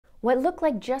What looked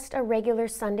like just a regular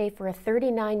Sunday for a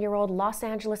 39-year-old Los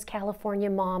Angeles, California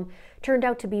mom turned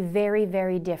out to be very,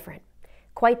 very different.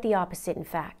 Quite the opposite, in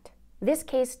fact. This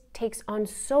case takes on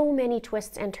so many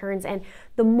twists and turns, and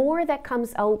the more that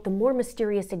comes out, the more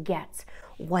mysterious it gets.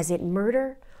 Was it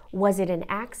murder? Was it an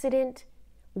accident?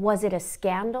 Was it a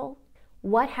scandal?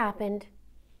 What happened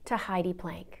to Heidi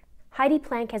Planck? Heidi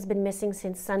Planck has been missing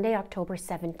since Sunday, October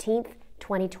 17th,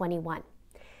 2021.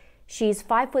 She's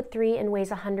 5'3" and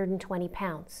weighs 120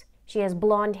 pounds. She has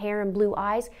blonde hair and blue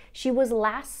eyes. She was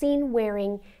last seen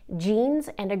wearing jeans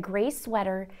and a gray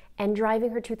sweater and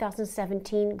driving her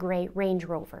 2017 gray Range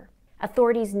Rover.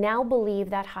 Authorities now believe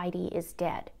that Heidi is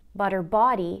dead, but her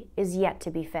body is yet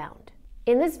to be found.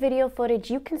 In this video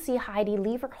footage, you can see Heidi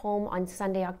leave her home on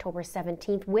Sunday, October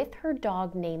 17th with her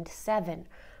dog named Seven.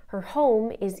 Her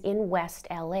home is in West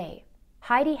LA.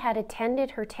 Heidi had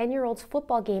attended her 10-year-old's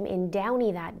football game in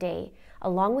Downey that day,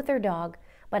 along with her dog,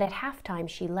 but at halftime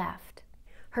she left.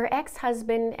 Her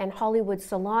ex-husband and Hollywood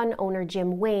salon owner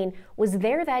Jim Wayne was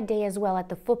there that day as well at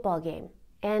the football game,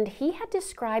 and he had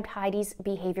described Heidi's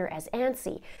behavior as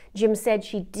antsy. Jim said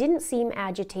she didn't seem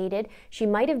agitated, she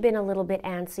might have been a little bit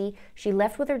antsy, she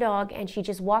left with her dog and she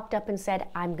just walked up and said,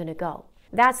 "I'm gonna go."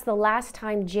 That's the last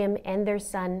time Jim and their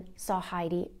son saw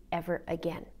Heidi ever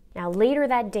again. Now later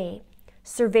that day,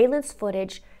 surveillance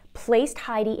footage placed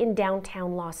Heidi in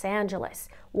downtown Los Angeles,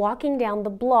 walking down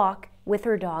the block with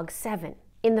her dog Seven.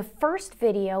 In the first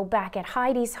video back at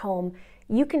Heidi's home,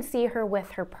 you can see her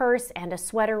with her purse and a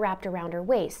sweater wrapped around her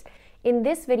waist. In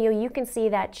this video, you can see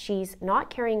that she's not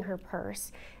carrying her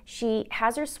purse. She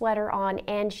has her sweater on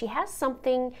and she has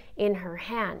something in her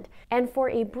hand. And for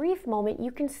a brief moment,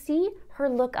 you can see her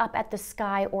look up at the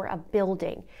sky or a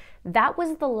building. That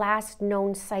was the last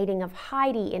known sighting of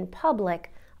Heidi in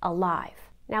public alive.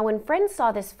 Now, when friends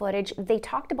saw this footage, they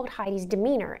talked about Heidi's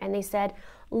demeanor and they said,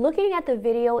 looking at the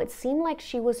video, it seemed like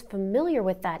she was familiar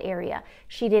with that area.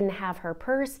 She didn't have her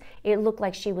purse. It looked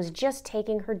like she was just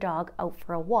taking her dog out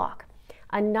for a walk.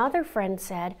 Another friend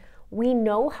said, "We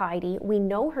know Heidi, we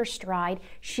know her stride.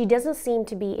 She doesn't seem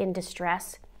to be in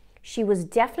distress. She was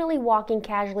definitely walking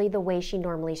casually the way she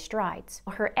normally strides."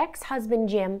 Her ex-husband,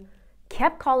 Jim,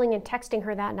 kept calling and texting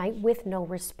her that night with no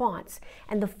response.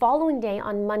 And the following day,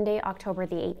 on Monday, October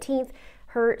the 18th,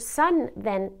 her son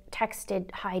then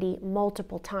texted Heidi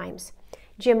multiple times.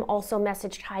 Jim also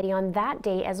messaged Heidi on that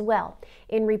day as well.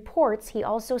 In reports, he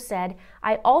also said,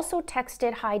 "I also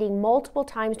texted Heidi multiple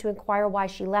times to inquire why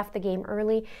she left the game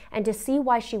early and to see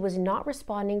why she was not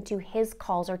responding to his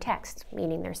calls or texts,"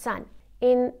 meaning their son.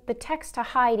 In the text to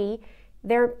Heidi,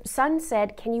 their son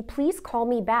said, "Can you please call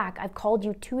me back? I've called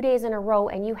you 2 days in a row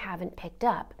and you haven't picked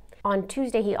up." On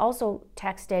Tuesday, he also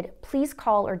texted, "Please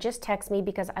call or just text me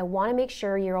because I want to make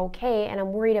sure you're okay and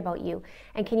I'm worried about you.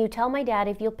 And can you tell my dad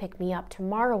if you'll pick me up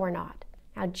tomorrow or not?"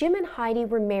 Now, Jim and Heidi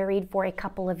were married for a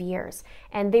couple of years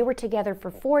and they were together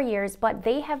for 4 years, but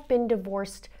they have been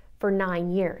divorced for 9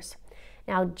 years.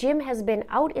 Now, Jim has been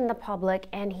out in the public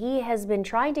and he has been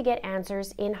trying to get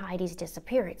answers in Heidi's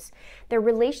disappearance. Their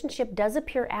relationship does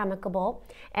appear amicable,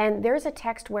 and there's a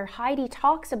text where Heidi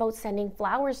talks about sending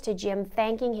flowers to Jim,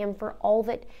 thanking him for all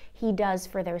that he does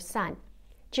for their son.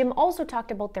 Jim also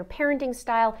talked about their parenting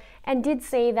style and did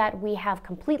say that we have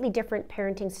completely different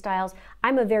parenting styles.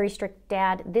 "I'm a very strict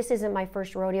dad. This isn't my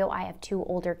first rodeo. I have 2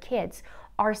 older kids.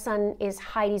 Our son is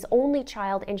Heidi's only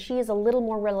child and she is a little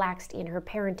more relaxed in her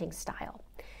parenting style."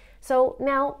 So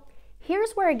now,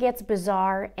 here's where it gets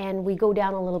bizarre and we go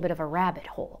down a little bit of a rabbit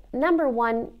hole. Number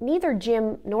one, neither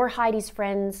Jim nor Heidi's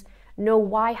friends know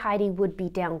why Heidi would be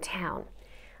downtown.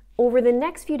 Over the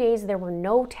next few days, there were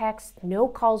no texts, no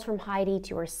calls from Heidi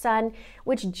to her son,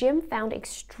 which Jim found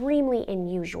extremely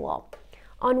unusual.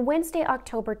 On Wednesday,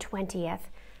 October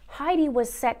 20th, Heidi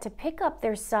was set to pick up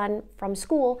their son from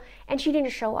school and she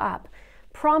didn't show up,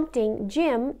 prompting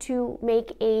Jim to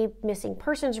make a missing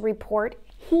persons report.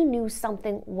 He knew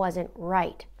something wasn't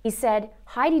right. He said,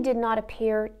 "Heidi did not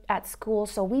appear at school,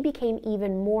 so we became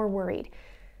even more worried.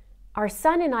 Our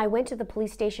son and I went to the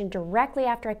police station directly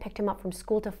after I picked him up from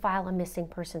school to file a missing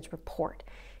persons report.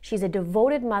 She's a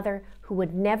devoted mother who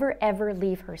would never ever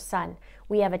leave her son.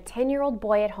 We have a 10-year-old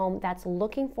boy at home that's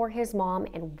looking for his mom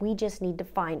and we just need to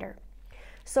find her."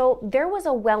 So there was a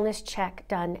wellness check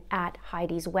done at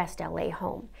Heidi's West LA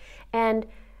home and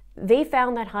they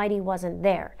found that Heidi wasn't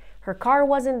there. Her car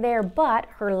wasn't there, but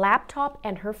her laptop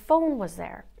and her phone was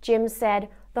there. Jim said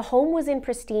the home was in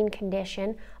pristine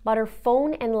condition, but her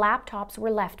phone and laptops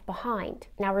were left behind.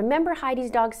 Now remember Heidi's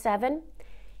dog Seven?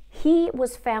 He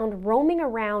was found roaming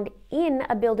around in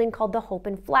a building called the Hope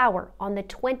and Flower on the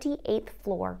 28th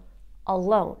floor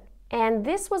alone. And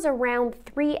this was around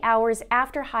 3 hours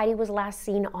after Heidi was last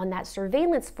seen on that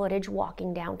surveillance footage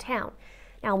walking downtown.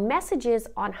 Now, messages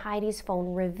on Heidi's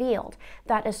phone revealed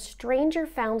that a stranger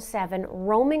found Seven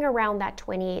roaming around that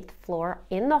 28th floor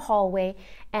in the hallway,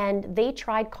 and they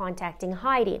tried contacting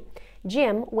Heidi.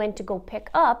 Jim went to go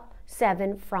pick up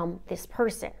Seven from this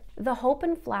person. The Hope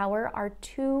and Flower are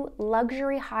two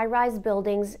luxury high-rise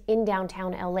buildings in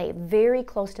downtown LA, very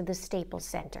close to the Staples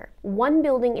Center. One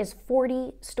building is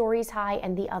 40 stories high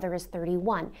and the other is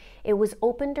 31. It was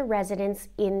opened to residents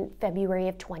in February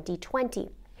of 2020.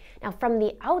 Now, from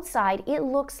the outside, it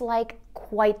looks like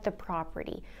quite the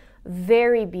property.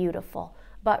 Very beautiful,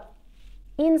 but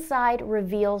inside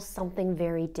reveals something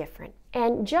very different.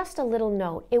 And just a little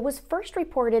note, it was first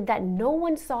reported that no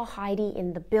one saw Heidi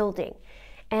in the building.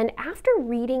 And after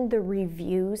reading the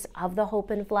reviews of the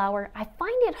Hope and Flower, I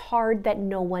find it hard that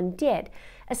no one did,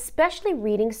 especially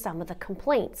reading some of the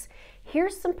complaints.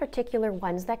 Here's some particular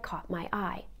ones that caught my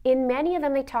eye. In many of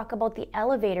them, they talk about the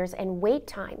elevators and wait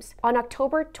times. On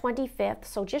October 25th,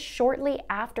 so just shortly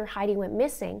after Heidi went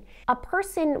missing, a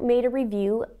person made a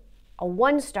review, a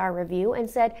 1-star review, and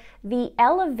said the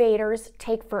elevators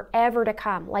take forever to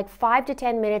come, like 5 to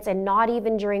 10 minutes, and not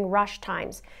even during rush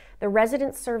times. The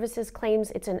resident services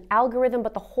claims it's an algorithm,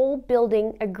 but the whole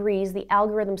building agrees the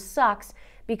algorithm sucks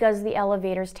because the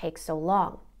elevators take so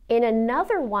long. In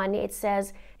another one, it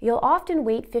says you'll often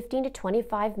wait 15 to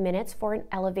 25 minutes for an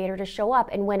elevator to show up,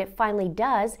 and when it finally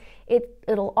does,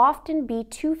 it'll often be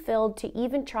too filled to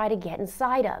even try to get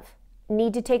inside of.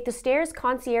 Need to take the stairs?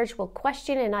 Concierge will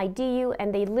question and ID you,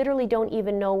 and they literally don't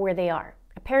even know where they are.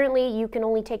 Apparently, you can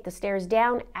only take the stairs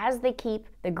down as they keep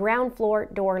the ground floor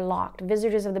door locked.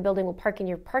 Visitors of the building will park in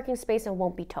your parking space and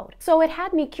won't be towed. So it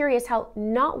had me curious how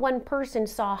not one person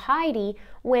saw Heidi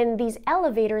when these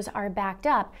elevators are backed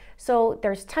up. So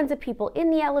there's tons of people in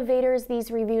the elevators,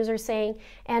 these reviews are saying,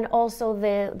 and also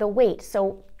the wait.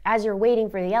 So as you're waiting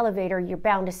for the elevator, you're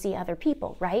bound to see other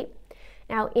people, right?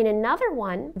 Now, in another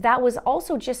one that was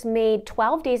also just made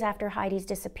 12 days after Heidi's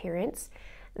disappearance,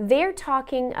 they're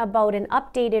talking about an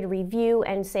updated review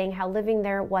and saying how living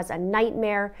there was a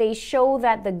nightmare. They show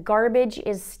that the garbage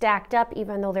is stacked up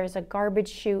even though there's a garbage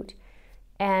chute,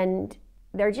 and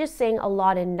they're just saying a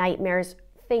lot of nightmares.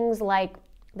 Things like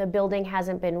the building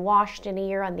hasn't been washed in a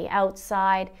year on the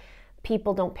outside,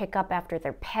 people don't pick up after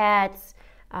their pets,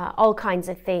 all kinds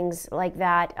of things like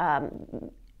that.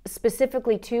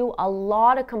 Specifically too, a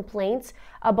lot of complaints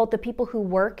about the people who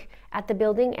work at the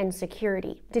building and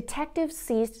security. Detectives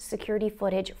seized security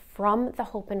footage from the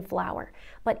Hope and Flower,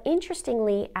 but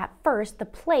interestingly, at first, the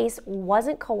place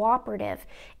wasn't cooperative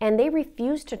and they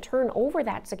refused to turn over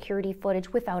that security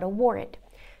footage without a warrant.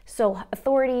 So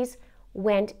authorities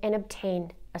went and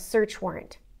obtained a search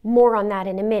warrant. More on that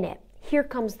in a minute. Here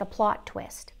comes the plot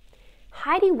twist.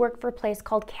 Heidi worked for a place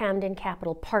called Camden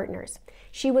Capital Partners.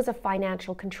 She was a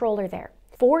financial controller there.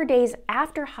 4 days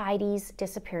after Heidi's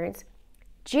disappearance,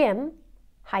 Jim,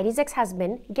 Heidi's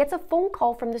ex-husband, gets a phone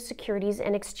call from the Securities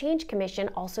and Exchange Commission,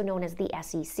 also known as the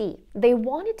SEC. They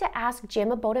wanted to ask Jim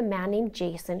about a man named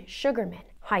Jason Sugarman,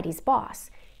 Heidi's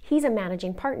boss. He's a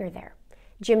managing partner there.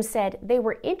 Jim said they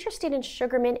were interested in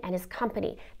Sugarman and his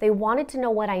company. They wanted to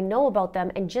know what I know about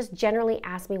them and just generally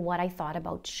asked me what I thought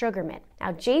about Sugarman.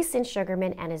 Now, Jason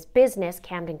Sugarman and his business,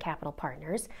 Camden Capital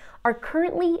Partners, are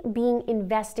currently being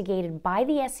investigated by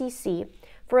the SEC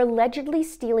for allegedly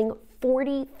stealing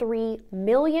 $43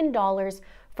 million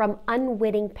from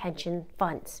unwitting pension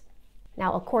funds.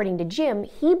 Now, according to Jim,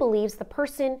 he believes the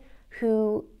person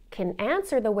who can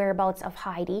answer the whereabouts of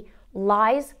Heidi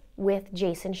lies with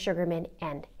Jason Sugarman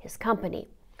and his company.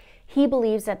 He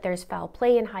believes that there's foul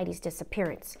play in Heidi's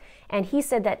disappearance. And he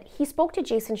said that he spoke to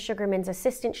Jason Sugarman's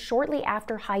assistant shortly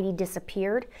after Heidi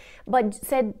disappeared, but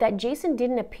said that Jason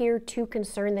didn't appear too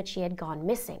concerned that she had gone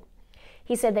missing.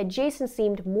 He said that Jason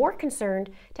seemed more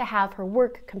concerned to have her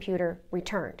work computer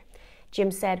returned. Jim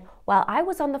said, while I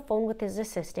was on the phone with his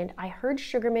assistant, I heard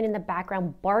Sugarman in the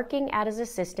background barking at his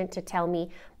assistant to tell me,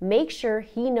 make sure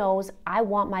he knows I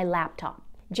want my laptop.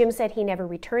 Jim said he never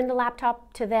returned the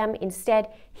laptop to them. Instead,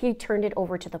 he turned it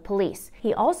over to the police.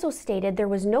 He also stated there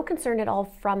was no concern at all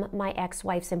from my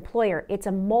ex-wife's employer. It's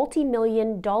a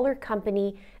multi-million-dollar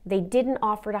company. They didn't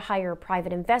offer to hire a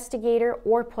private investigator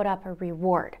or put up a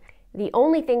reward. The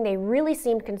only thing they really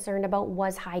seemed concerned about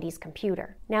was Heidi's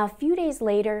computer. Now, a few days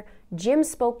later, Jim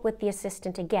spoke with the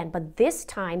assistant again, but this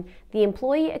time, the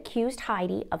employee accused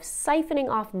Heidi of siphoning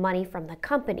off money from the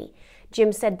company.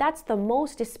 Jim said that's the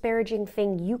most disparaging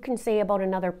thing you can say about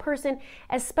another person,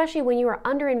 especially when you are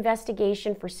under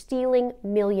investigation for stealing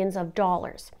millions of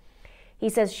dollars. He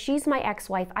says, "She's my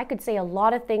ex-wife. I could say a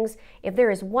lot of things. If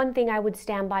there is one thing I would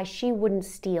stand by, she wouldn't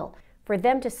steal. For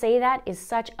them to say that is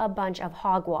such a bunch of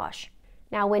hogwash."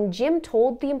 Now, when Jim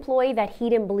told the employee that he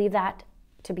didn't believe that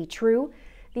to be true,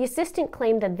 the assistant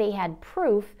claimed that they had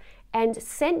proof and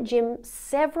sent Jim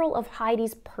several of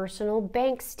Heidi's personal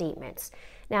bank statements.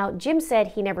 Now, Jim said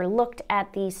he never looked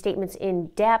at the statements in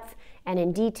depth and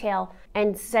in detail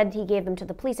and said he gave them to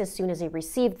the police as soon as he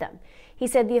received them. He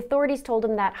said the authorities told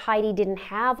him that Heidi didn't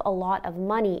have a lot of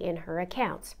money in her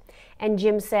accounts. And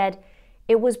Jim said,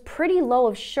 "It was pretty low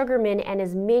of Sugarman and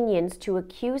his minions to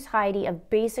accuse Heidi of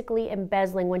basically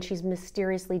embezzling when she's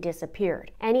mysteriously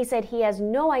disappeared." And he said he has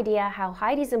no idea how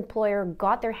Heidi's employer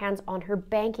got their hands on her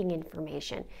banking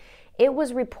information. It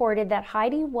was reported that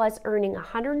Heidi was earning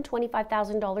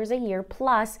 $125,000 a year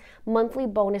plus monthly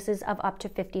bonuses of up to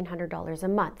 $1,500 a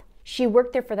month. She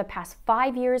worked there for the past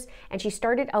 5 years, and she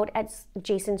started out as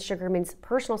Jason Sugarman's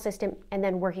personal assistant and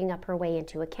then working up her way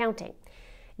into accounting.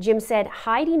 Jim said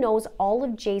Heidi knows all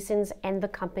of Jason's and the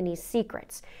company's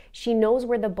secrets. She knows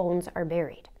where the bones are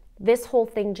buried. "This whole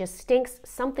thing just stinks.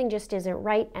 Something just isn't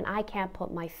right, and I can't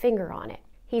put my finger on it."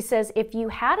 He says, "If you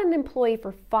had an employee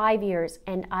for 5 years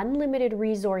and unlimited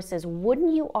resources,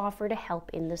 wouldn't you offer to help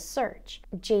in the search?"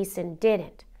 Jason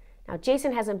didn't. Now,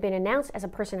 Jason hasn't been announced as a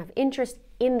person of interest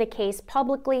in the case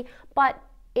publicly, but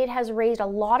it has raised a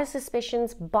lot of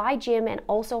suspicions by Jim and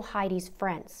also Heidi's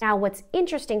friends. Now, what's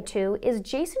interesting too is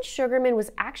Jason Sugarman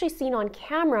was actually seen on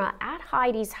camera at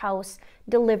Heidi's house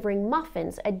delivering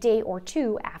muffins a day or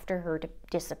two after her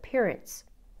disappearance.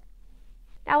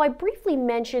 Now, I briefly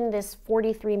mentioned this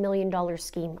 $43 million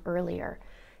scheme earlier.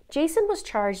 Jason was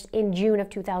charged in June of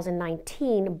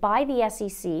 2019 by the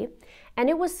SEC, and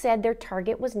it was said their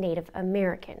target was Native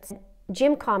Americans.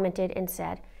 Jim commented and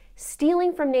said,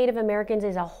 "Stealing from Native Americans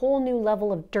is a whole new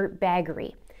level of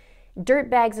dirtbaggery.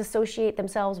 Dirtbags associate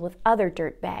themselves with other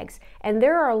dirtbags, and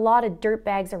there are a lot of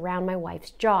dirtbags around my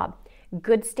wife's job.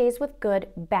 Good stays with good,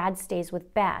 bad stays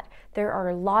with bad. There are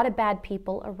a lot of bad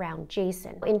people around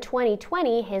Jason." In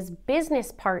 2020, his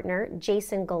business partner,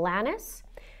 Jason Galanis,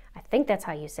 I think that's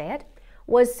how you say it,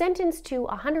 was sentenced to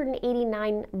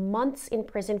 189 months in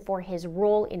prison for his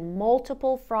role in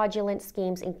multiple fraudulent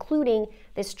schemes, including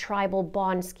this tribal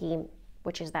bond scheme,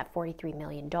 which is that $43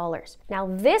 million. Now,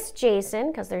 this Jason,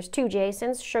 because there's two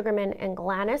Jasons, Sugarman and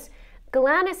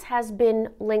Galanis has been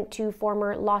linked to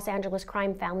former Los Angeles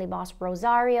crime family boss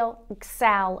Rosario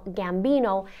Sal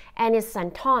Gambino and his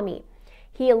son Tommy.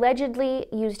 He allegedly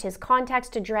used his contacts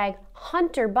to drag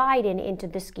Hunter Biden into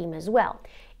the scheme as well.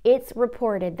 It's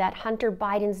reported that Hunter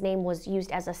Biden's name was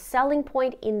used as a selling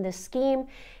point in the scheme.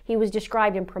 He was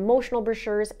described in promotional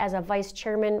brochures as a vice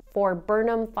chairman for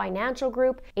Burnham Financial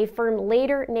Group, a firm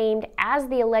later named as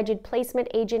the alleged placement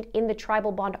agent in the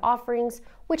tribal bond offerings,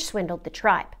 which swindled the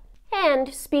tribe.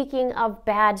 And speaking of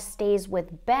bad stays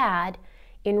with bad,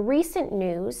 in recent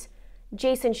news,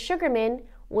 Jason Sugarman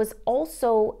was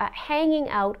also hanging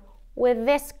out with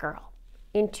this girl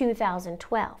in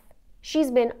 2012.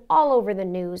 She's been all over the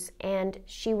news, and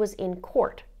she was in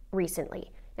court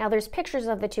recently. Now, there's pictures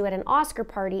of the two at an Oscar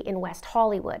party in West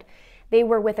Hollywood. They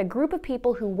were with a group of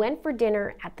people who went for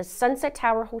dinner at the Sunset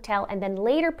Tower Hotel and then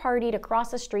later partied across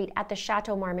the street at the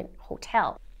Chateau Marmont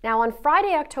Hotel. Now, on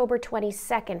Friday, October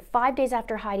 22nd, 5 days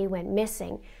after Heidi went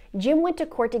missing, Jim went to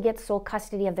court to get sole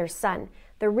custody of their son.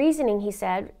 The reasoning, he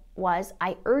said, was,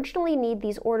 "I urgently need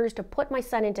these orders to put my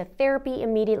son into therapy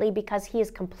immediately because he is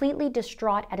completely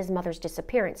distraught at his mother's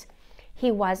disappearance."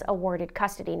 He was awarded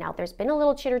custody. Now, there's been a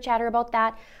little chitter-chatter about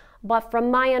that, but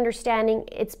from my understanding,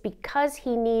 it's because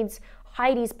he needs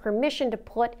Heidi's permission to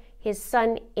put his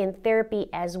son in therapy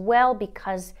as well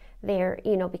because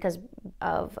because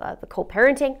of the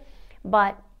co-parenting,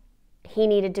 but he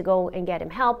needed to go and get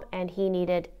him help, and he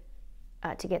needed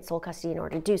to get sole custody in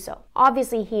order to do so.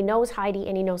 Obviously, he knows Heidi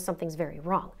and he knows something's very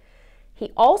wrong.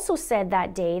 He also said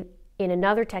that day in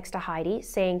another text to Heidi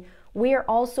saying, "We are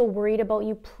also worried about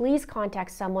you. Please contact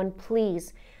someone,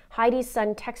 please." Heidi's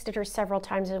son texted her several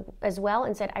times as well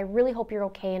and said, "I really hope you're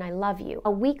okay and I love you."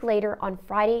 A week later, on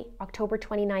Friday, October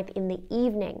 29th in the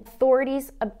evening,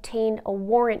 authorities obtained a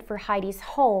warrant for Heidi's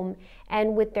home,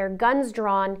 and with their guns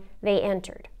drawn, they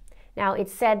entered. Now,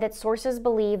 it's said that sources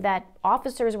believe that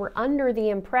officers were under the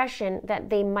impression that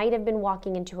they might have been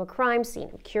walking into a crime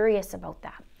scene. I'm curious about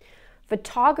that.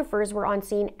 Photographers were on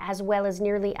scene, as well as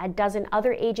nearly a dozen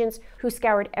other agents who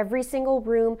scoured every single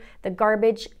room, the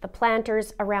garbage, the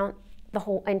planters around the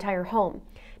whole entire home.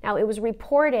 Now, it was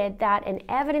reported that an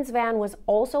evidence van was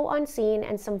also on scene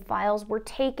and some files were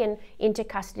taken into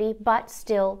custody, but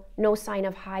still no sign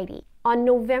of Heidi. On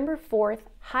November 4th,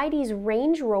 Heidi's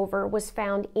Range Rover was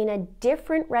found in a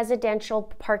different residential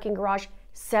parking garage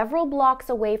several blocks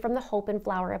away from the Hope and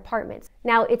Flower apartments.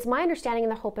 Now, it's my understanding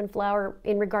in the Hope and Flower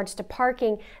in regards to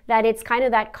parking that it's kind of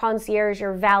that concierge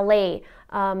or valet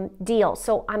deal.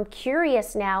 So I'm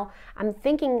curious now, I'm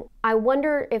thinking, I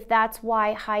wonder if that's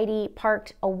why Heidi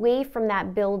parked away from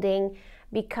that building,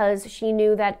 because she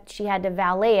knew that she had to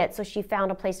valet it, so she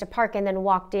found a place to park and then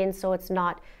walked in so it's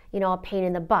not, a pain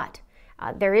in the butt.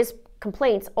 There is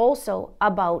complaints also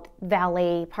about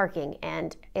valet parking,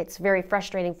 and it's very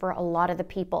frustrating for a lot of the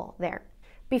people there.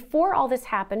 Before all this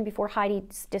happened, before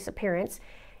Heidi's disappearance,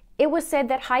 it was said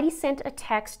that Heidi sent a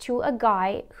text to a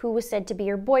guy who was said to be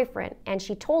her boyfriend, and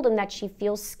she told him that she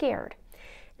feels scared.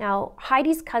 Now,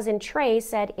 Heidi's cousin Trey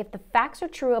said if the facts are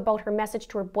true about her message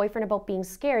to her boyfriend about being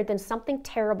scared, then something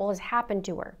terrible has happened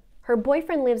to her. Her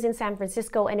boyfriend lives in San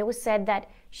Francisco, and it was said that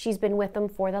she's been with him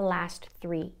for the last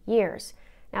 3 years.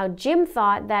 Now, Jim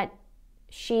thought that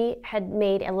she had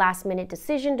made a last-minute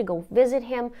decision to go visit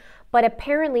him, but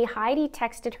apparently Heidi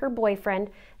texted her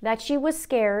boyfriend that she was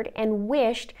scared and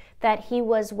wished that he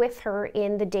was with her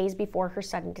in the days before her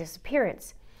sudden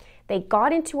disappearance. They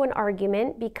got into an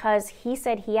argument because he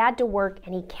said he had to work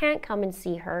and he can't come and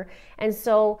see her, and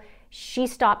so she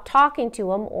stopped talking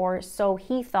to him, or so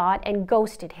he thought, and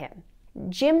ghosted him.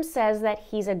 Jim says that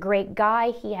he's a great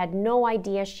guy. He had no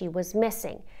idea she was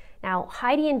missing. Now,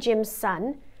 Heidi and Jim's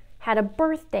son had a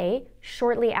birthday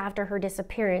shortly after her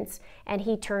disappearance, and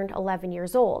he turned 11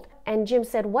 years old. And Jim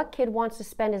said, what kid wants to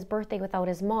spend his birthday without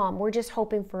his mom? We're just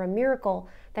hoping for a miracle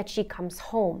that she comes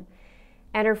home.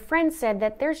 And her friend said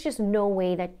that there's just no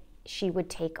way that she would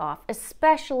take off,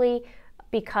 especially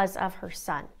because of her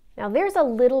son. Now, there's a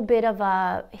little bit of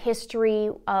a history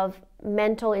of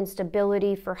mental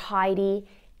instability for Heidi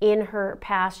in her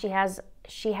past.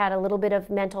 She had a little bit of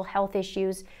mental health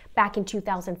issues back in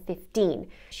 2015.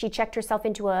 She checked herself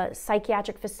into a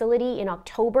psychiatric facility in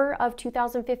October of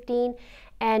 2015,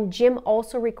 and Jim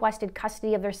also requested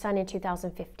custody of their son in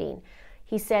 2015.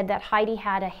 He said that Heidi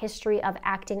had a history of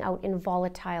acting out in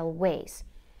volatile ways.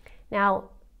 Now,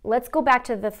 let's go back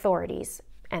to the authorities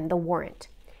and the warrant.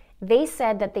 They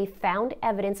said that they found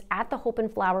evidence at the Hope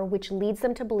and Flower which leads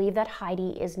them to believe that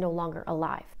Heidi is no longer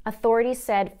alive. Authorities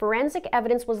said forensic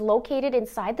evidence was located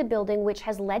inside the building, which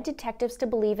has led detectives to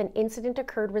believe an incident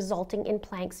occurred resulting in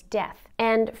Planck's death.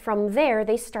 And from there,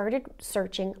 they started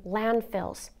searching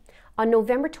landfills. On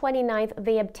November 29th,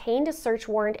 they obtained a search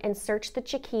warrant and searched the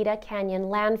Chiquita Canyon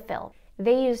landfill.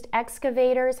 They used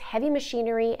excavators, heavy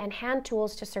machinery, and hand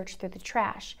tools to search through the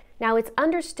trash. Now, it's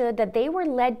understood that they were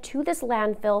led to this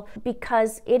landfill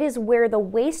because it is where the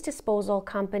waste disposal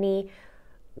company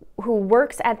who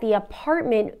works at the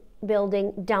apartment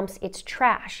building dumps its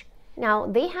trash. Now,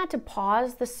 they had to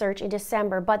pause the search in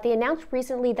December, but they announced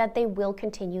recently that they will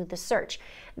continue the search.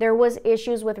 There was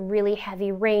issues with really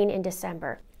heavy rain in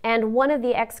December, and one of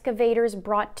the excavators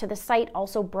brought to the site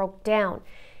also broke down,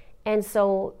 and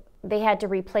so they had to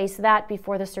replace that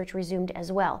before the search resumed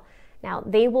as well. Now,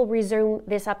 they will resume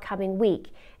this upcoming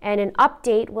week, and an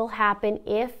update will happen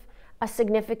if a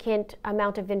significant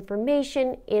amount of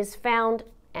information is found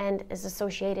and is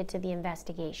associated to the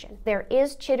investigation. There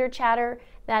is chitter-chatter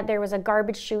that there was a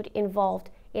garbage chute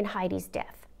involved in Heidi's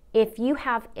death. If you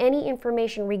have any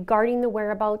information regarding the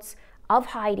whereabouts of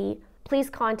Heidi,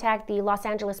 please contact the Los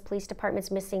Angeles Police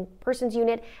Department's Missing Persons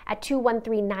Unit at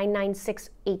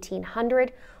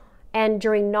 213-996-1800. And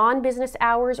during non-business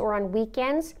hours or on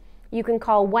weekends, you can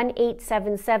call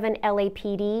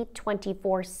 1-877-LAPD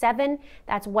 24/7.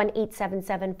 That's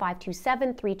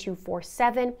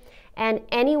 1-877-527-3247. And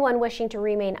anyone wishing to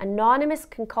remain anonymous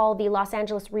can call the Los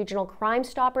Angeles Regional Crime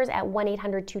Stoppers at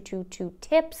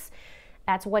 1-800-222-TIPS.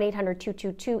 That's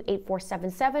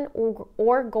 1-800-222-8477,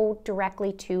 or go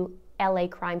directly to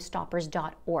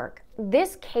lacrimestoppers.org.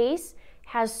 This case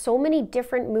has so many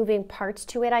different moving parts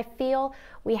to it, I feel.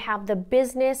 We have the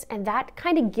business, and that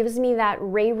kind of gives me that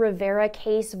Ray Rivera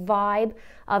case vibe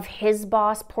of his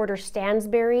boss, Porter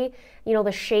Stansberry,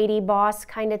 the shady boss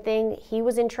kind of thing. He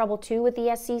was in trouble too with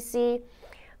the SEC.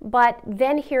 But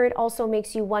then here it also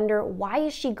makes you wonder, why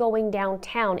is she going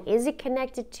downtown? Is it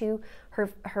connected to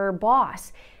her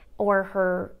boss or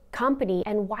her company?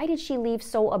 And why did she leave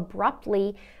so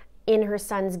abruptly in her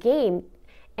son's game?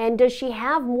 And does she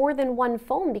have more than one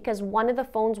phone? Because one of the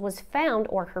phones was found,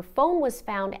 or her phone was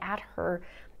found at her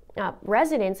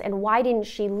residence, and why didn't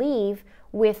she leave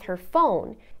with her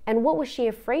phone? And what was she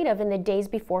afraid of in the days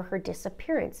before her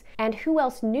disappearance? And who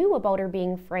else knew about her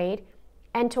being afraid,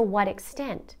 and to what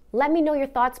extent? Let me know your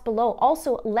thoughts below.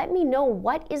 Also, let me know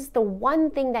what is the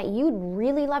one thing that you'd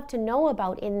really love to know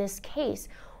about in this case.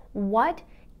 What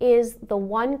is the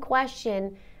one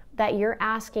question that you're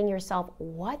asking yourself,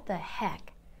 what the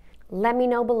heck? Let me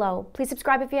know below. Please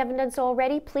subscribe if you haven't done so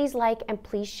already. Please like and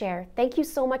please share. Thank you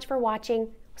so much for watching.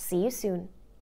 See you soon.